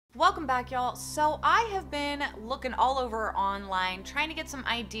Welcome back, y'all. So I have been looking all over online trying to get some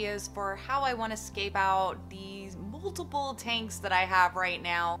ideas for how I want to scape out these multiple tanks that I have right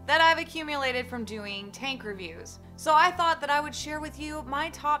now that I've accumulated from doing tank reviews. So I thought that I would share with you my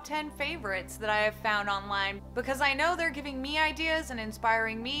top 10 favorites that I have found online because I know they're giving me ideas and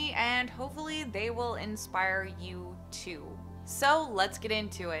inspiring me, and hopefully they will inspire you too. So let's get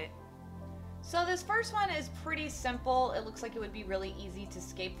into it. So this first one is pretty simple. It looks like it would be really easy to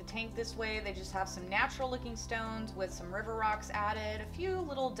scape the tank this way. They just have some natural looking stones with some river rocks added, a few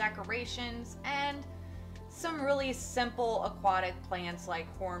little decorations, and some really simple aquatic plants like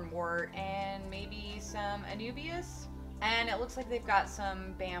hornwort and maybe some anubias. And it looks like they've got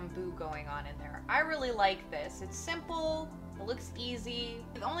some bamboo going on in there. I really like this. It's simple, it looks easy.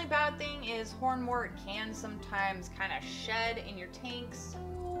 The only bad thing is hornwort can sometimes kind of shed in your tank, so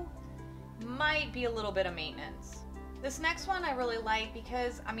might be a little bit of maintenance. This next one I really like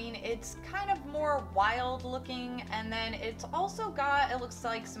because, I mean, it's kind of more wild looking, and then it's also got, it looks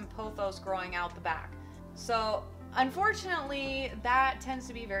like some pothos growing out the back. So unfortunately, that tends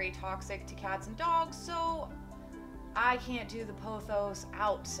to be very toxic to cats and dogs, so I can't do the pothos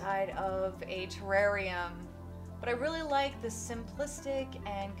outside of a terrarium. But I really like the simplistic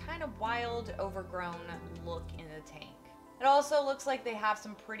and kind of wild, overgrown look in the tank. It also looks like they have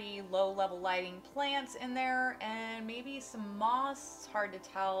some pretty low-level lighting plants in there and maybe some moss. It's hard to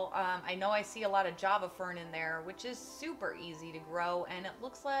tell. I know I see a lot of Java fern in there, which is super easy to grow, and it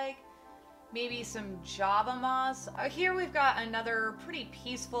looks like maybe some Java moss. Here we've got another pretty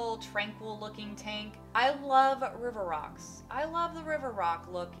peaceful, tranquil-looking tank. I love river rocks. I love the river rock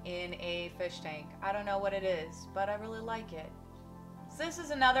look in a fish tank. I don't know what it is, but I really like it. So this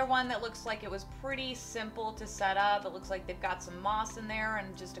is another one that looks like it was pretty simple to set up. It looks like they've got some moss in there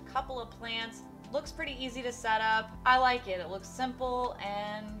and just a couple of plants. Looks pretty easy to set up. I like it. It looks simple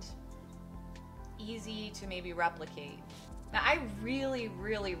and easy to maybe replicate. Now I really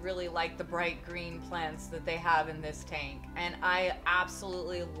like the bright green plants that they have in this tank, and I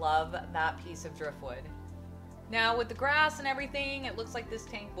absolutely love that piece of driftwood. Now with the grass and everything, it looks like this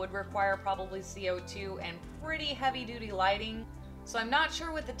tank would require probably CO2 and pretty heavy duty lighting. So I'm not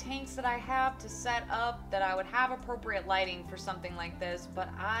sure with the tanks that I have to set up that I would have appropriate lighting for something like this, but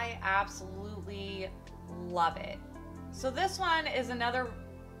I absolutely love it. So this one is another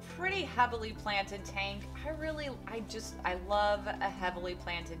pretty heavily planted tank. I love a heavily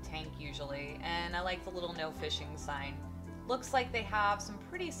planted tank usually, and I like the little no fishing sign. Looks like they have some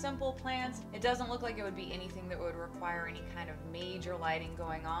pretty simple plants. It doesn't look like it would be anything that would require any kind of major lighting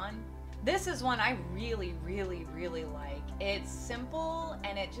going on. This is one I really like. It's simple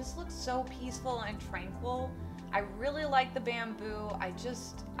and it just looks so peaceful and tranquil. I really like the bamboo.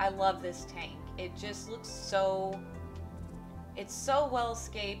 I love this tank. It just looks it's so well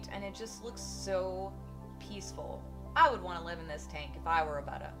scaped, and it just looks so peaceful. I would want to live in this tank if I were a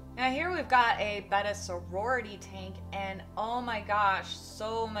Betta. Now here we've got a Betta sorority tank, and oh my gosh,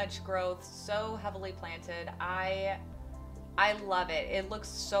 so much growth, so heavily planted. I love it. It looks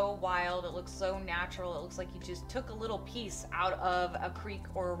so wild. It looks so natural. It looks like you just took a little piece out of a creek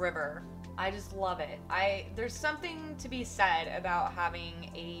or a river. I just love it. There's something to be said about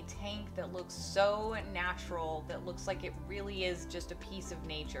having a tank that looks so natural, that looks like it really is just a piece of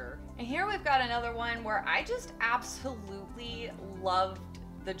nature. And here we've got another one where I just absolutely loved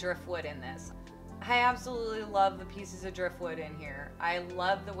the driftwood in this. I absolutely love the pieces of driftwood in here. I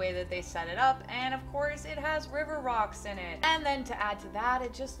love the way that they set it up, and of course it has river rocks in it. And then to add to that,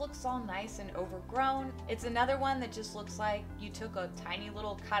 it just looks all nice and overgrown. It's another one that just looks like you took a tiny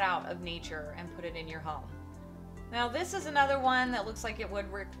little cutout of nature and put it in your home. Now this is another one that looks like it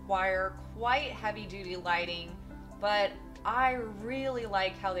would require quite heavy duty lighting, but I really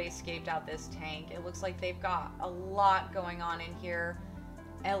like how they scaped out this tank. It looks like they've got a lot going on in here.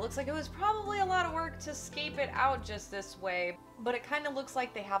 And it looks like it was probably a lot of work to scape it out just this way, but it kind of looks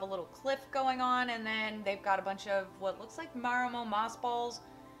like they have a little cliff going on, and then they've got a bunch of what looks like Marimo moss balls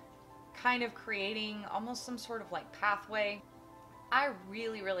kind of creating almost some sort of like pathway. I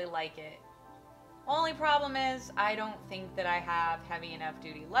really like it. Only problem is I don't think that I have heavy enough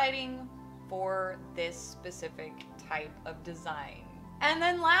duty lighting for this specific type of design. And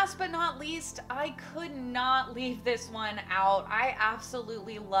then last but not least, I could not leave this one out. I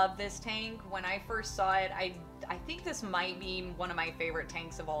absolutely love this tank. When I first saw it, I think this might be one of my favorite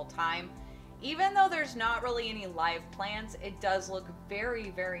tanks of all time. Even though there's not really any live plants, it does look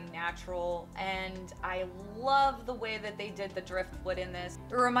very natural, and I love the way that they did the driftwood in this.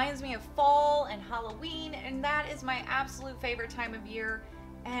 It reminds me of fall and Halloween, and that is my absolute favorite time of year,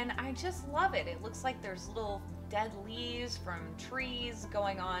 and I just love it. It looks like there's little dead leaves from trees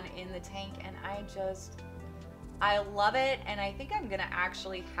going on in the tank, and I love it, and I think I'm gonna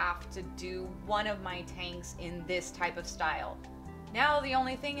actually have to do one of my tanks in this type of style. Now the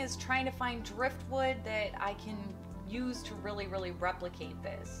only thing is trying to find driftwood that I can use to really replicate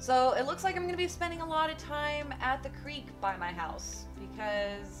this. So it looks like I'm gonna be spending a lot of time at the creek by my house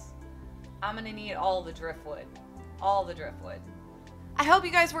because I'm gonna need all the driftwood. All the driftwood. I hope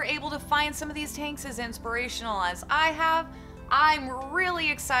you guys were able to find some of these tanks as inspirational as I have. I'm really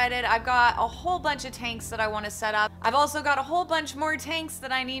excited. I've got a whole bunch of tanks that I want to set up. I've also got a whole bunch more tanks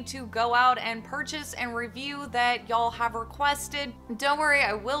that I need to go out and purchase and review that y'all have requested. Don't worry,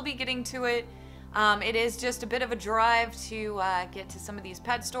 I will be getting to it. It is just a bit of a drive to get to some of these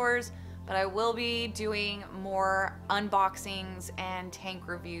pet stores, but I will be doing more unboxings and tank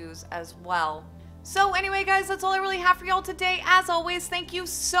reviews as well. So anyway, guys, that's all I really have for y'all today. As always, thank you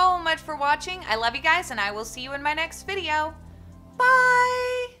so much for watching. I love you guys, and I will see you in my next video.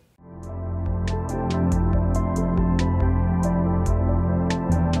 Bye!